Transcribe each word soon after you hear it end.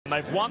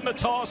They've won the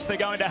toss. They're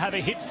going to have a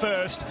hit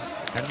first.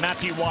 And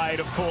Matthew Wade,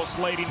 of course,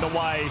 leading the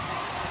way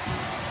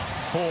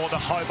for the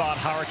Hobart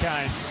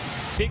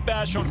Hurricanes. Big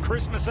bash on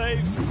Christmas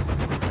Eve.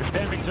 And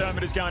Ben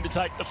McDermott is going to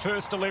take the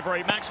first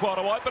delivery. Maxwell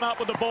to open up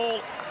with the ball.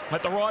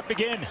 Let the ride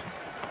begin.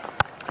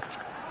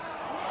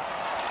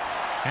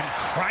 And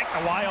cranked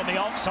away on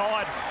the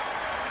offside.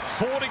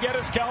 4 to get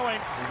us going.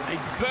 He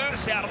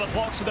bursts out of the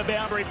blocks of the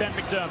boundary, Ben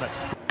McDermott.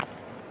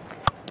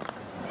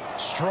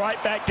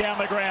 Straight back down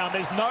the ground.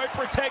 There's no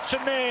protection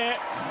there.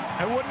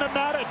 It wouldn't have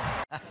mattered.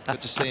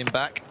 Good to see him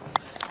back.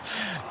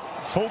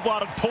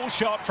 Full-blooded pull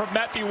shot from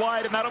Matthew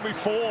Wade, and that'll be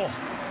 4.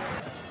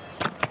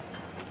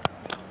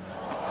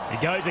 He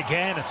goes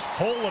again. It's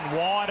fallen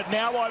wide, and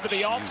now over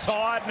the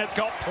offside, and it's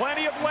got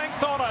plenty of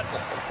length on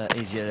it.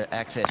 Easier to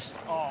access.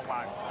 Oh,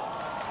 wow.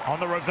 On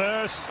the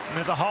reverse, and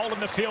there's a hole in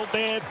the field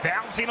there,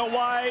 bouncing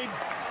away.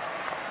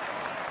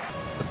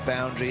 The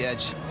boundary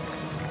edge.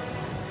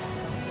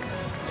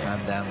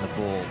 And down the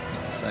ball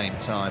at the same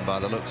time by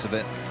the looks of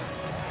it.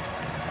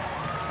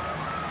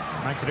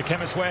 Makes it a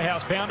Chemist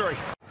Warehouse boundary.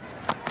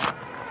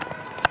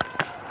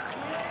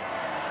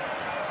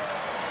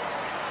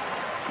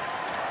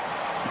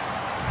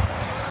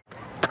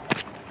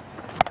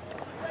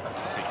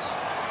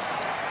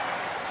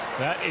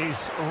 That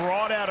is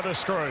right out of the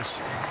screws.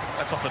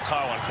 That's off the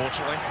toe,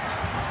 unfortunately.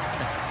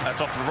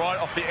 That's right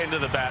off the end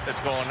of the bat.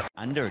 It's gone.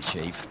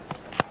 Underachieve.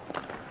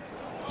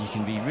 You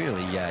can be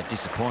really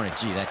disappointed.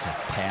 Gee, that's a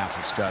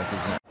powerful stroke,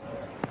 isn't it?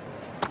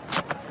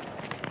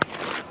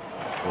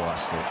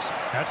 4-6.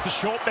 That's the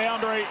short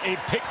boundary. He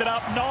picked it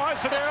up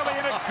nice and early,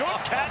 and a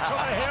good catch on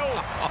the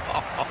hill.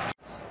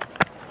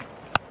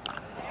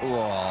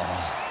 Whoa.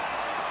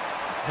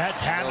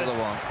 That's hammered. Another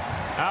one.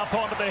 Up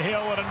onto the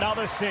hill and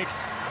another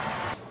 6.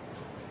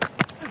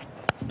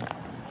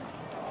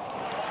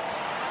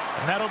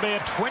 And that'll be a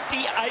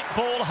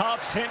 28-ball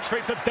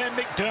half-century for Ben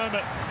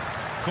McDermott.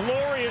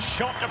 Glorious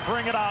shot to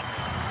bring it up.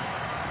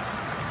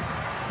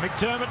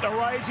 McDermott to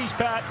raise his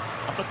bat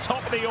at the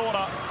top of the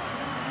order.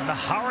 And the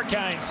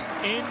Hurricanes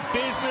in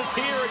business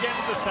here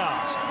against the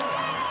Stars.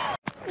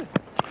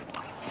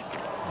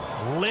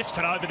 Lifts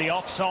it over the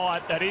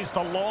offside. That is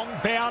the long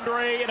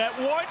boundary, and it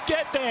won't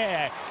get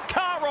there.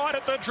 Cartwright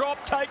at the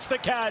drop takes the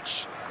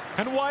catch.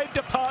 And Wade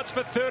departs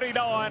for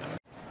 39.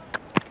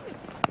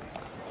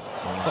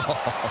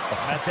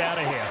 That's out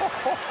of here.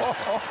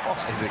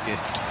 That is a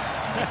gift.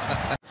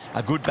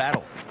 A good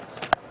battle.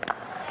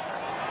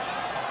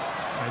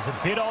 There's a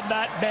bit on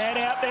that man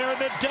out there in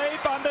the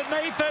deep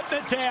underneath it,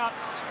 and it's out.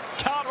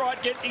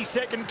 Cartwright gets his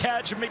second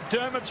catch, and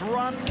McDermott's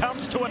run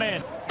comes to an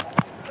end.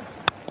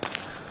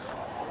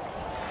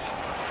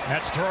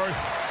 That's through.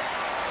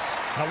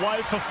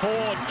 Away for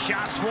 4,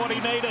 just what he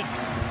needed.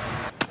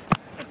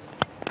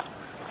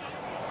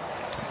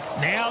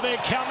 Now they're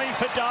coming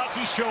for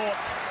Darcy Short.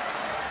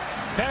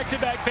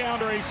 Back-to-back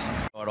boundaries.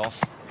 Right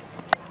off.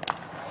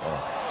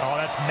 Oh,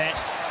 that's met.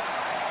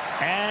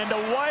 And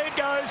away it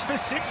goes for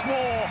 6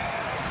 more.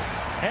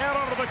 Out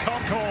onto the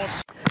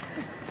concourse.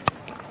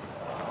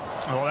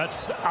 Oh,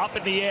 that's up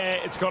in the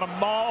air. It's got a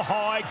mile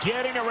high,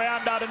 getting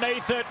around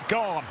underneath it.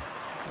 Gone.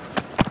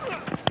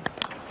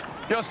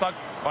 You're stuck.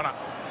 Why not?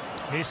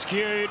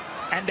 Miscued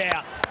and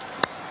out.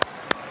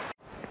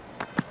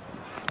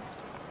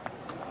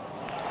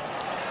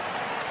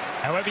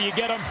 However you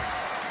get them.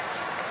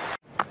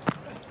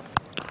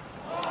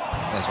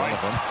 There's one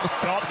of them.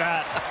 Got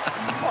that.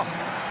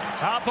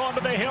 Up onto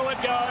the hill it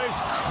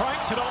goes.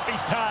 Cranks it off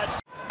his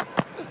pads.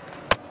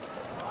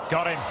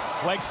 Got him.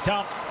 Leg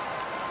stump.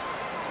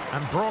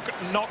 And Brooke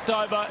knocked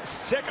over.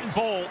 Second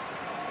ball.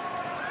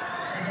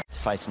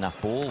 Face enough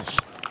balls.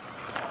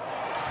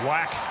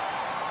 Whack.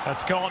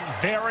 That's gone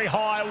very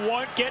high.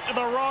 Won't get to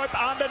the rope.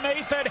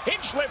 Underneath it.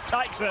 Hinchcliffe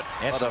takes it.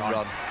 Yes, What a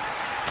run.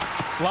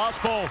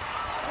 Last ball.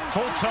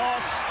 Full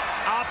toss.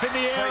 Up in the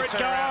air Please it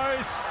turn around.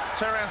 goes.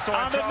 Turn around,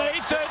 Stein.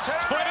 Underneath it.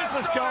 Steins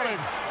has got him.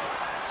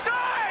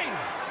 Stein!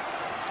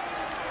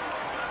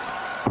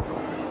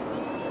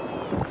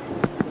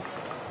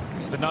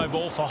 Is the no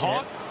ball for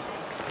Hot?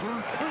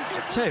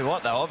 Tell you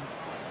what, though,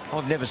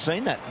 I've never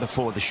seen that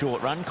before, the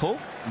short run call.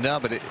 No,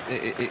 but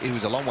it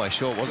was a long way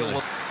short, wasn't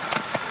it?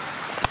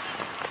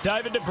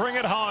 David to bring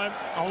it home.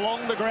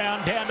 Along the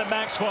ground, down to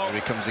Maxwell. Here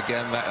he comes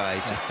again.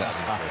 He's just sat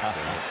in for it.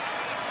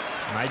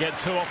 And they get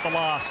 2 off the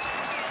last.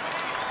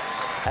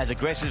 As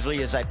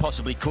aggressively as they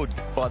possibly could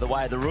by the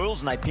way of the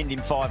rules, and they pinned him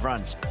 5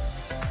 runs.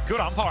 Good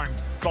umpiring,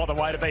 by the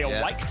way, to be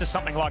awake to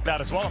something like that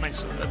as well. I mean,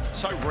 it's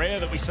so rare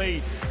that we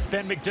see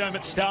Ben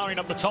McDermott starring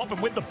up the top, and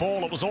with the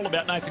ball, it was all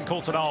about Nathan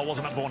Coulter-Nowell,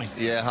 wasn't it, Vorney?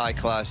 Yeah, high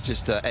class,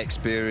 just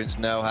experience,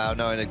 know-how,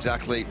 knowing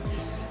exactly.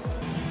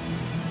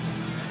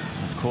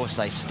 Of course,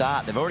 they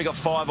start. They've already got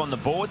 5 on the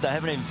board. They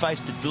haven't even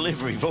faced the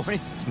delivery, Vorney.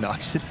 It's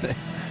nice, isn't it?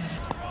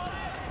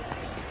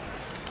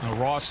 A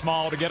wry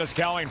smile to get us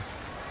going.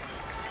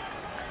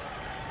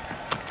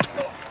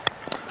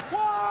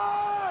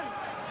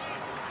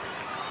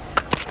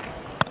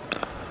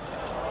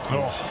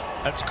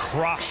 Oh, that's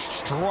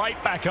crushed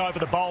straight back over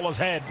the bowler's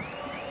head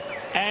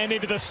and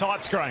into the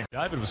sight screen.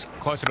 David was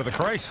closer to the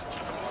crease.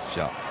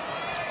 Shot.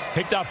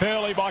 Picked up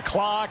early by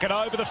Clark, and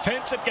over the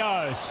fence it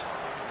goes.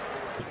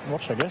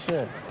 Watch, I guess,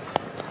 yeah.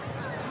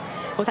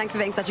 Well, thanks for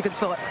being such a good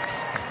sport.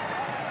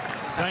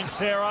 Thanks,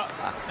 Sarah.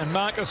 And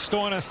Marcus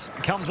Stoinis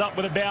comes up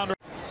with a boundary.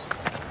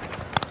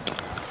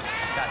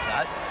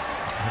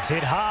 It's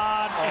hit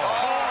hard.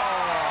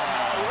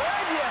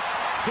 Yes.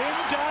 Tim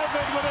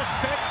David with a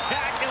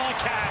spectacular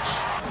catch.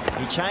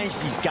 He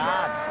changed his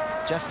guard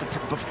just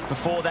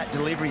before that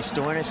delivery,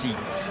 Stoinis.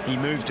 He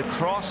moved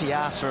across. He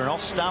asked for an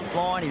off-stump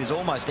line. He was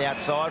almost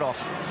outside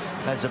off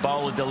as the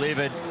bowler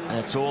delivered, and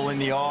it's all in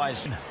the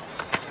eyes.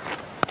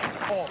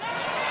 Oh,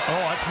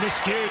 it's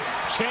miscued.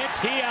 Chance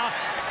here.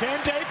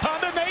 Sandeep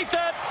underneath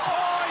it.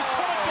 Oh, he's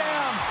put it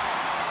down.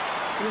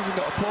 He hasn't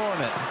got a paw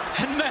on it.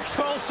 And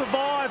Maxwell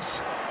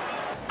survives.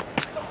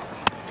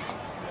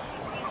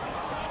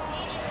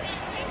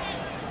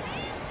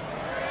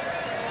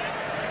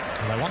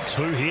 They want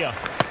two here.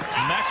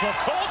 Maxwell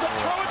calls it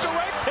through a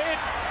direct hit.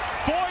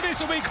 Boy, this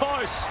will be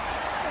close.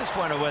 I just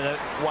wonder whether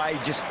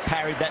Wade just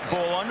parried that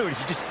ball onto it, if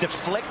he just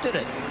deflected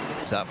it.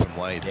 It's up from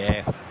Wade.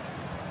 Yeah.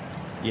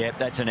 Yep,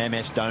 that's an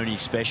MS Dhoni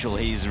special.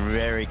 He's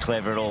very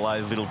clever at all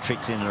those little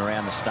tricks in and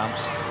around the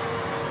stumps.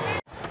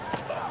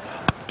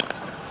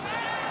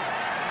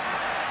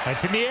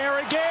 It's in the air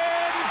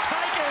again.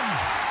 Taken.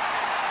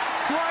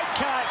 Great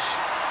catch.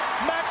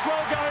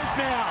 Maxwell goes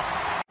now.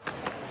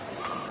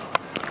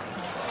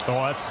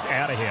 Oh, it's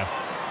out of here.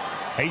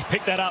 He's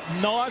picked that up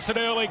nice and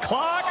early.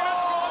 Clark, and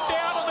it's gone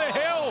down on the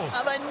hill.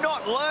 Are they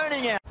not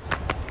learning out?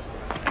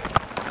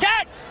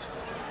 Cat!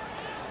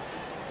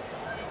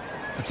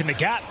 It's in the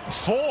gap. It's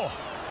 4.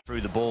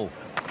 Through the ball.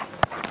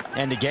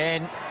 And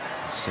again.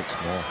 6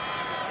 more.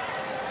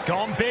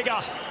 Gone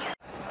bigger.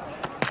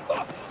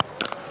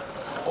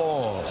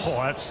 Oh,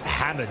 that's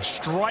hammered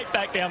straight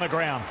back down the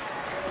ground.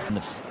 in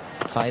the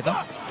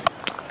favour.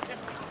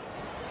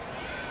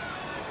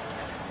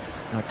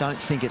 I don't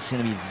think it's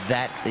going to be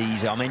that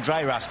easy. I mean,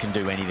 Dre Russ can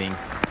do anything.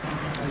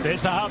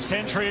 There's the half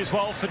century as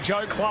well for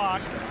Joe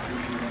Clark.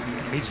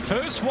 His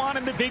first one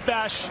in the Big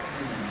Bash,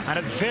 and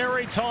a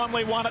very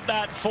timely one at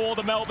that for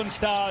the Melbourne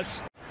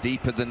Stars.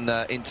 Deeper than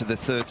into the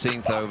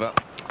 13th over.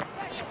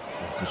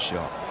 Good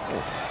shot.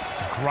 Oh,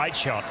 it's a great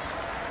shot.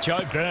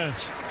 Joe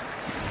Burns,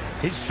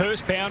 his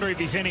first boundary of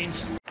his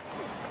innings.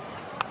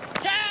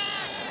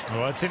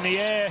 Oh, it's in the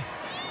air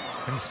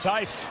and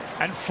safe,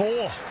 and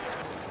 4.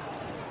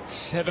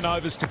 7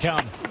 overs to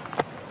come.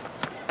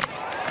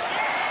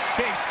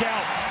 Big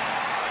scalp.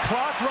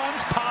 Clark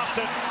runs past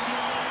it.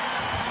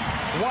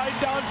 Wade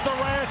does the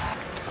rest.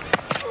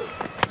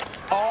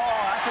 Oh,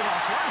 that's a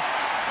nice one.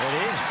 It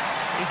is.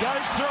 He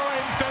goes through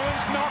him.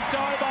 Burns knocked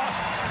over.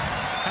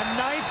 And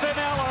Nathan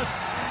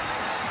Ellis.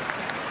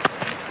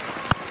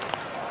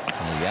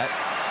 There you go.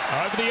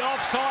 Over the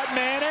offside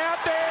man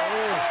out there.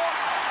 Oh.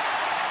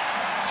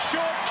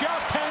 Short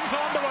just hangs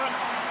on to it.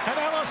 And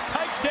Ellis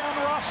takes down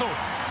Russell.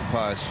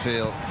 Umpires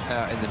feel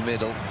out in the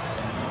middle.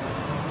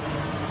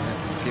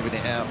 Giving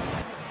it out.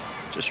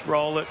 Just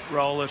roll it,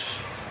 roll it.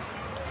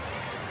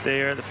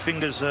 There, the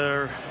fingers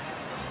are...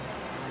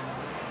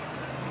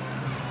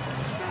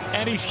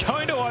 And he's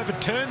going to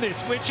overturn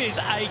this, which is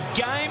a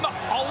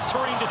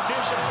game-altering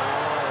decision.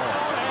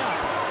 Not out.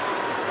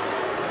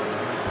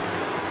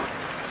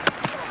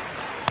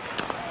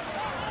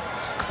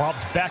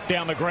 Clubbed back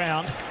down the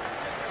ground.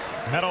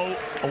 Metal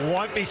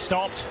won't be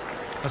stopped.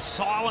 The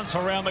silence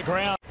around the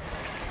ground.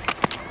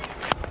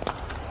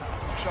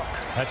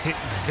 That's hit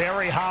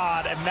very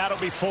hard, and that'll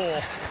be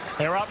 4.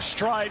 They're up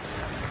straight,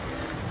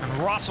 and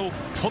Russell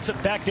puts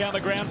it back down the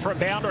ground for a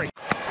boundary.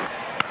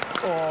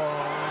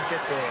 Oh,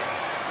 get there.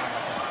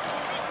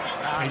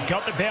 He's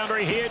got the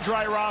boundary here,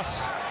 Dre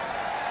Russ.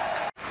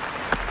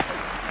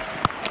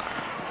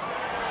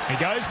 He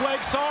goes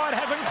leg side,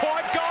 hasn't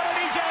quite got it,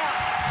 he's out.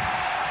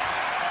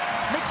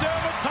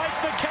 McDermott takes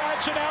the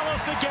catch, and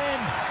Ellis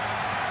again.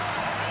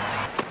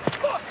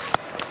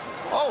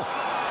 Oh!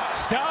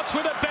 Starts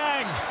with a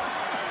bang.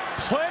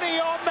 Plenty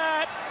on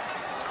that.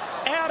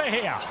 Out of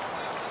here.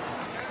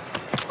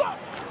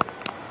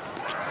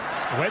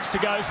 Webster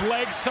goes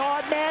leg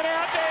side, man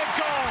out there,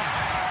 gone.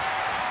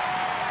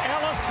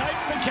 Ellis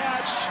takes the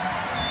catch.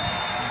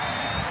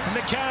 And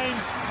the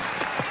Canes.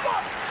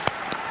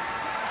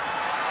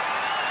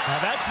 Now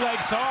that's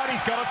leg side.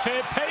 He's got a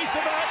fair piece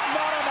of it.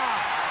 Not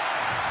enough.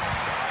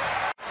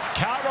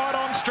 Cartwright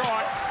on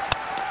strike.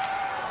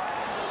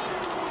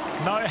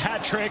 No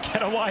hat trick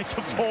and away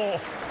for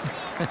 4.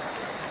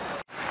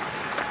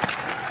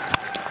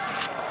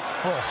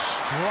 Oh,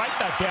 straight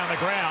back down the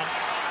ground.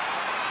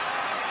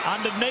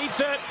 Underneath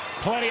it,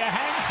 plenty of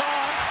hang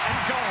time,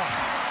 and gone.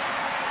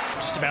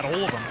 Just about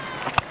all of them.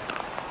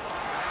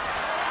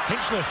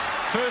 Hinchliffe,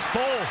 first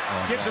ball,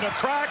 gives it a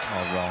crack.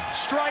 Oh, wrong.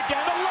 Straight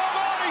down the long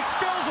on, he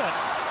spills it.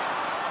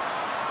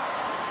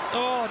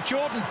 Oh,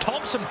 Jordan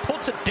Thompson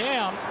puts it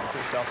down.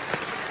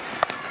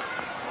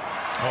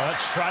 Oh,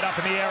 that's straight up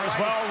in the air as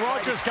well.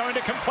 Rogers going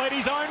to complete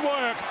his own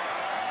work.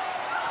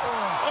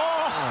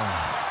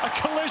 A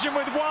collision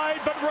with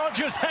Wade, but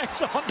Rogers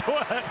hangs on to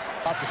it. I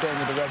have to see him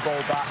with the red ball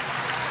back.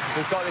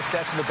 We've got this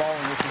steps in the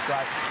bowling, which is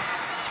great.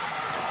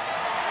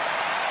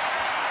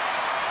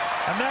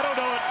 And that'll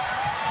do it.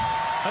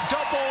 A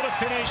dot ball to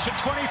finish, a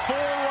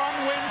 24-run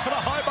win for the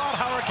Hobart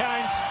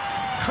Hurricanes.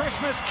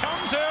 Christmas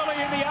comes early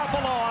in the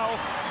Apple Isle.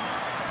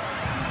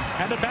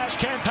 And the Bash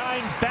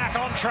campaign back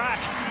on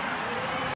track.